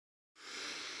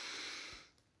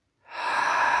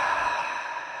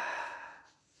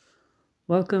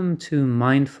Welcome to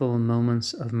Mindful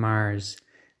Moments of Mars.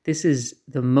 This is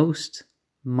the most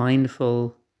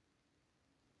mindful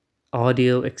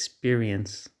audio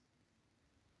experience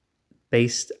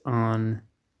based on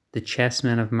The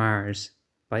Chessmen of Mars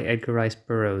by Edgar Rice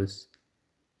Burroughs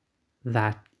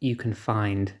that you can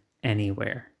find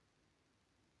anywhere.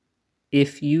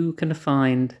 If you can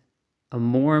find a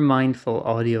more mindful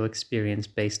audio experience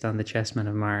based on The Chessmen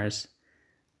of Mars,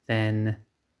 then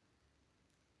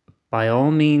by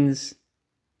all means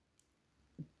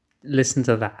listen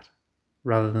to that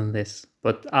rather than this.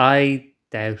 But I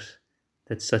doubt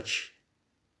that such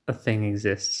a thing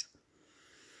exists.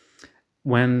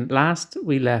 When last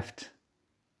we left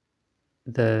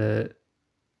the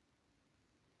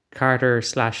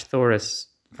Carter/Thoris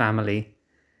family,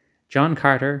 John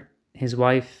Carter, his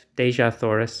wife Deja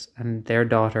Thoris, and their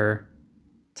daughter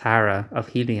Tara of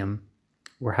Helium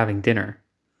were having dinner.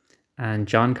 And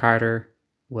John Carter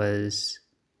was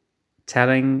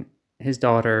telling his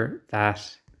daughter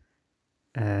that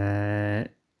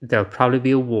there'll probably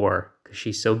be a war because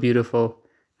she's so beautiful.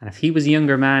 And if he was a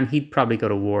younger man, he'd probably go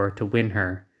to war to win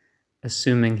her,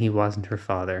 assuming he wasn't her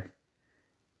father,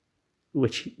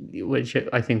 which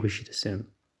I think we should assume.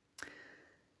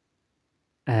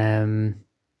 And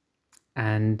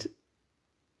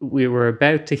we were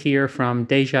about to hear from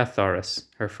Deja Thoris,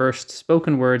 her first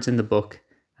spoken words in the book,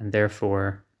 and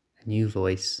therefore a new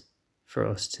voice for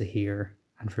us to hear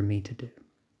and for me to do.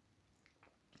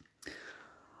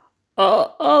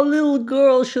 A little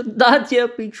girl should not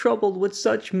yet be troubled with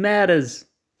such matters,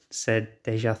 said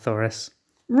Deja Thoris.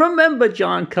 Remember,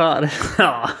 John Carter,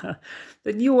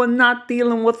 that you are not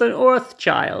dealing with an Earth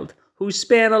child whose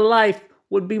span of life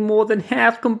would be more than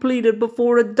half completed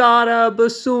before a daughter of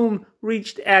Basum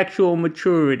reached actual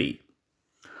maturity.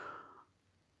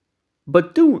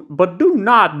 But do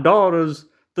not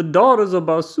the daughters of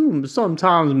Basum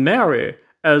sometimes marry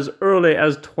as early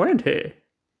as 20,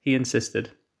 he insisted.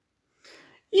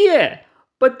 Yeah,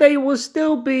 but they will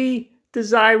still be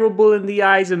desirable in the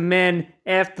eyes of men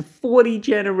after 40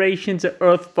 generations of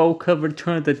Earth folk have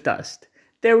returned to dust.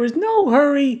 There is no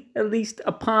hurry, at least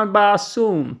upon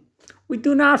Basum. We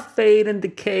do not fade and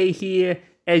decay here,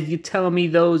 as you tell me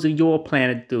those of your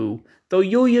planet do, though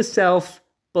you yourself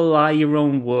belie your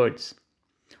own words.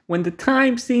 When the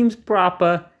time seems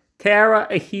proper, Tara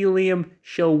of Helium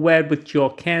shall wed with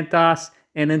Jorkantos,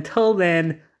 and until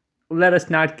then, let us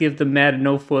not give the matter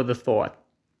no further thought.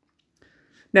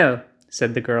 No,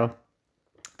 said the girl.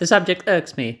 The subject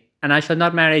irks me, and I shall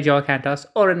not marry Jorkantos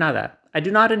or another. I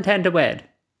do not intend to wed.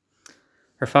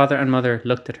 Her father and mother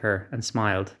looked at her and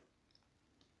smiled.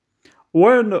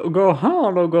 When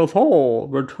Gerhana Gathol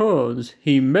returns,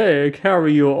 he may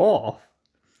carry you off,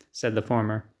 said the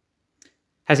former.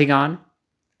 Has he gone?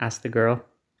 Asked the girl.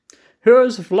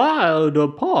 His flight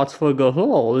departs for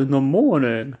Gathol in the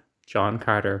morning, John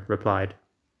Carter replied.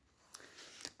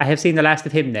 I have seen the last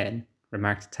of him then,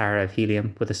 remarked Tara of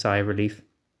Helium with a sigh of relief.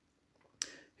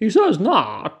 He says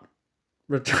not,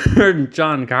 returned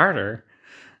John Carter.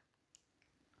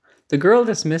 The girl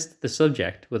dismissed the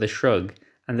subject with a shrug,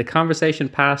 and the conversation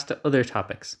passed to other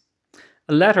topics.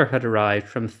 A letter had arrived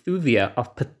from Thuvia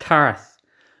of Petarth,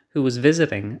 who was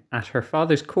visiting at her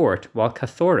father's court while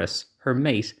Cathoris, her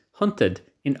mate, hunted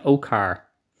in Okar.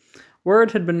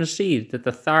 Word had been received that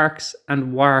the Tharks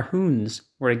and Warhoons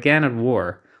were again at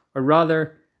war, or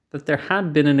rather, that there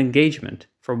had been an engagement,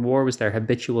 for war was their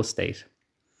habitual state.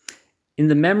 In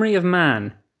the memory of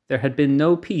man, there had been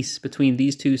no peace between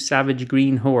these two savage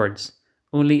green hordes,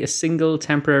 only a single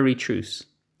temporary truce.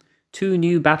 2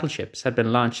 new battleships had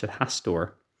been launched at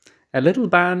Hastor. A little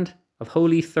band of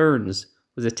holy Therns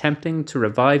was attempting to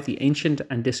revive the ancient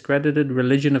and discredited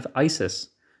religion of Isis,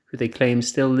 who they claimed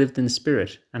still lived in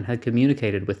spirit and had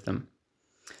communicated with them.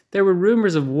 There were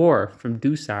rumors of war from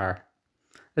Dusar.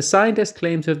 A scientist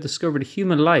claimed to have discovered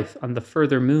human life on the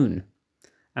further moon.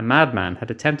 A madman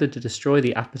had attempted to destroy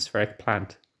the atmospheric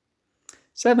plant.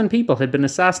 7 people had been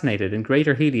assassinated in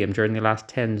Greater Helium during the last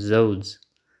 10 zodes,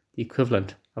 the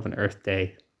equivalent of an Earth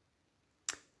day.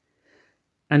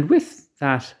 And with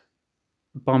that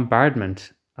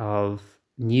bombardment of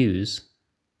news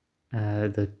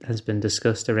that has been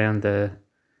discussed around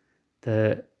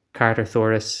the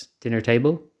Carter-Thoris dinner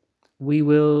table, we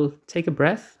will take a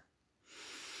breath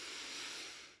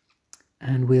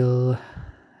and we'll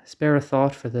spare a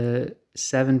thought for the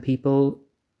 7 people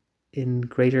in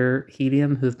Greater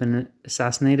Helium who've been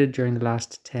assassinated during the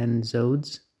last 10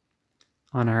 zodes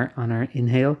on our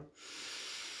inhale.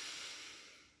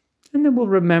 And then we'll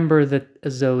remember that a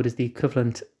zode is the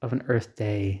equivalent of an Earth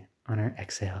day on our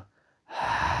exhale.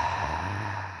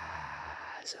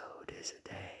 Zode is a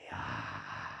day.